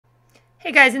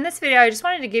Hey guys, in this video I just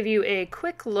wanted to give you a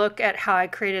quick look at how I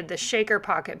created the shaker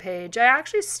pocket page. I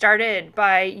actually started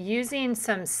by using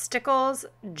some Stickles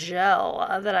gel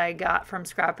that I got from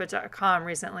scrapbook.com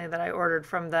recently that I ordered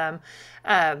from them.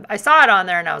 I saw it on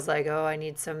there and I was like, oh, I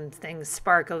need some things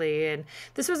sparkly, and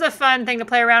this was a fun thing to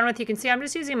play around with. You can see I'm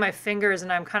just using my fingers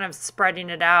and I'm kind of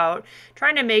spreading it out,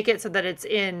 trying to make it so that it's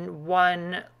in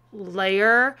one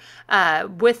layer.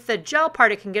 With the gel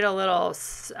part, it can get a little,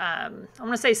 I'm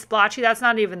going to say splotchy. That's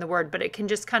not even the word, but it can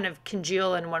just kind of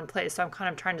congeal in one place. So I'm kind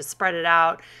of trying to spread it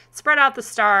out, spread out the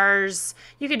stars.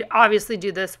 You could obviously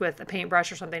do this with a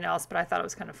paintbrush or something else, but I thought it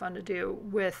was kind of fun to do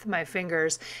with my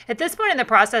fingers. At this point in the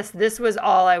process, this was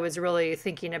all I was really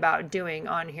thinking about doing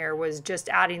on here, was just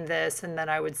adding this, and then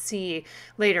I would see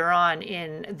later on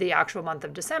in the actual month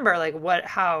of December, like what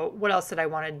else did I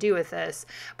want to do with this.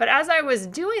 But as I was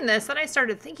doing this, then I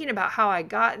started thinking about how I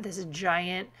got this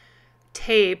giant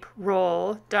tape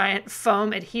roll, giant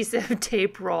foam adhesive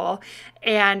tape roll,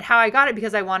 and how I got it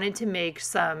because I wanted to make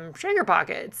some shaker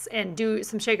pockets and do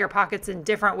some shaker pockets in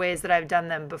different ways that I've done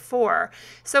them before.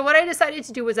 So what I decided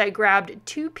to do was I grabbed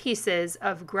two pieces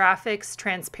of graphics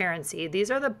transparency. These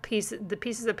are the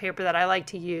pieces of paper that I like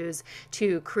to use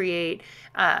to create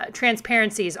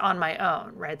transparencies on my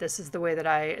own, right? This is the way that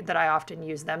I often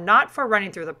use them, not for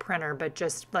running through the printer, but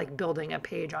just like building a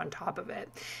page on top of it.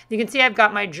 You can see I've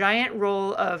got my giant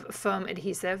roll of foam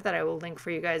adhesive that I will link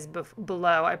for you guys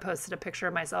below. I posted a picture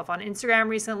of myself on Instagram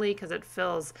recently because it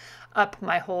fills up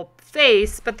my whole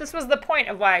face, but this was the point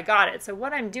of why I got it. So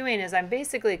what I'm doing is I'm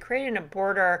basically creating a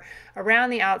border around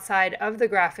the outside of the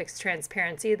graphics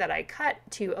transparency that I cut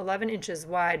to 11 inches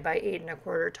wide by 8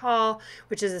 1/4 tall,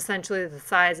 which is essentially the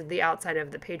size of the outside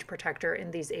of the page protector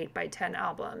in these 8x10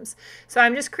 albums. So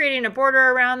I'm just creating a border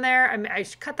around there. I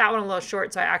cut that one a little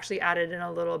short, so I actually added in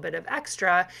a little bit of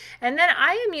extra. And then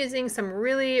I am using some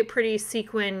really pretty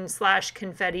sequin /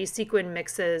 confetti sequin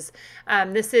mixes.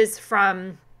 This is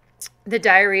from The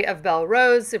Diary of Belle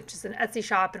Rose, which is an Etsy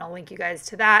shop, and I'll link you guys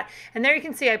to that. And there you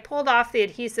can see I pulled off the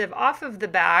adhesive off of the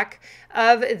back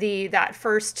of that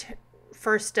first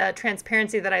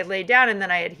transparency that I laid down, and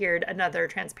then I adhered another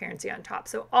transparency on top.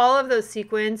 So all of those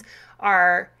sequins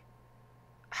are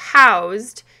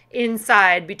housed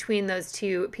inside between those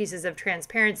two pieces of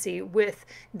transparency with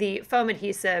the foam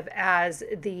adhesive as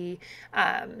the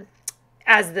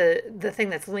thing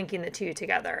that's linking the two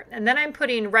together. And then I'm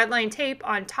putting red line tape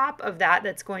on top of that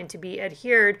that's going to be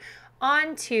adhered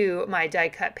onto my die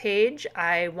cut page.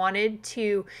 I wanted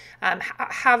to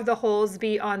have the holes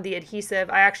be on the adhesive.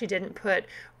 I actually didn't put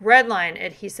red line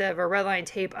adhesive or red line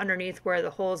tape underneath where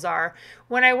the holes are.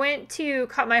 When I went to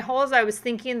cut my holes, I was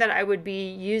thinking that I would be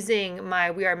using my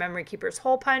We Are Memory Keepers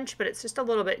hole punch, but it's just a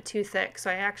little bit too thick.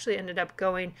 So I actually ended up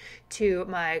going to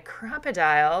my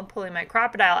Crop-A-Dile, pulling my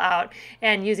Crop-A-Dile out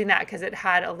and using that because it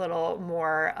had a little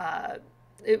more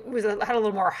had a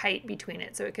little more height between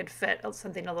it, so it could fit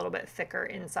something a little bit thicker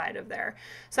inside of there.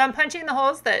 So I'm punching the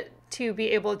holes to be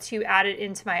able to add it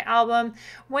into my album.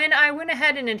 When I went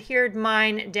ahead and adhered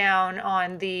mine down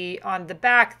on the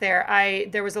back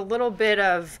there was a little bit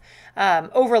of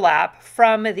overlap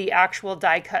from the actual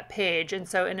die cut page, and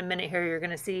so in a minute here you're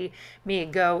going to see me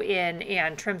go in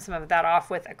and trim some of that off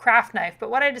with a craft knife.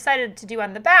 But what I decided to do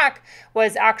on the back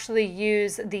was actually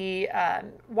use the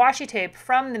washi tape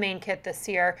from the main kit this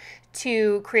year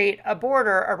to create a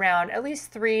border around at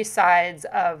least 3 sides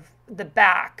of the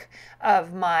back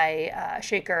of my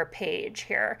shaker page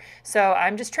here. So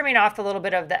I'm just trimming off a little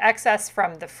bit of the excess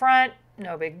from the front,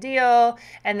 no big deal,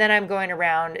 and then I'm going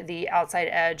around the outside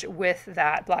edge with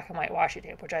that black and white washi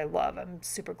tape, which I love. I'm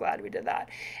super glad we did that.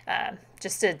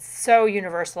 Just it's so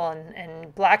universal,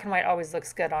 and black and white always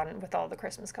looks good on with all the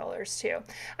Christmas colors too.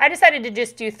 I decided to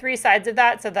just do 3 sides of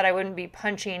that so that I wouldn't be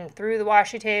punching through the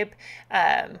washi tape,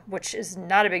 which is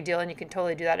not a big deal, and you can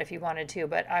totally do that if you wanted to,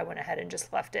 but I went ahead and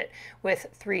just left it with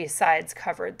 3 sides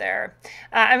covered there.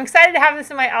 I'm excited to have this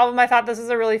in my album. I thought this was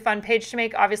a really fun page to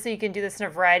make. Obviously you can do this in a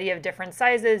variety of different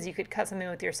sizes. You could cut something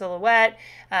with your silhouette.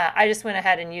 I just went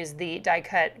ahead and used the die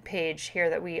cut page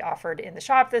here that we offered in the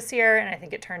shop this year, and I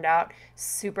think it turned out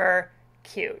super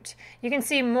cute. You can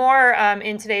see more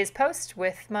in today's post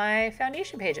with my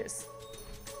foundation pages.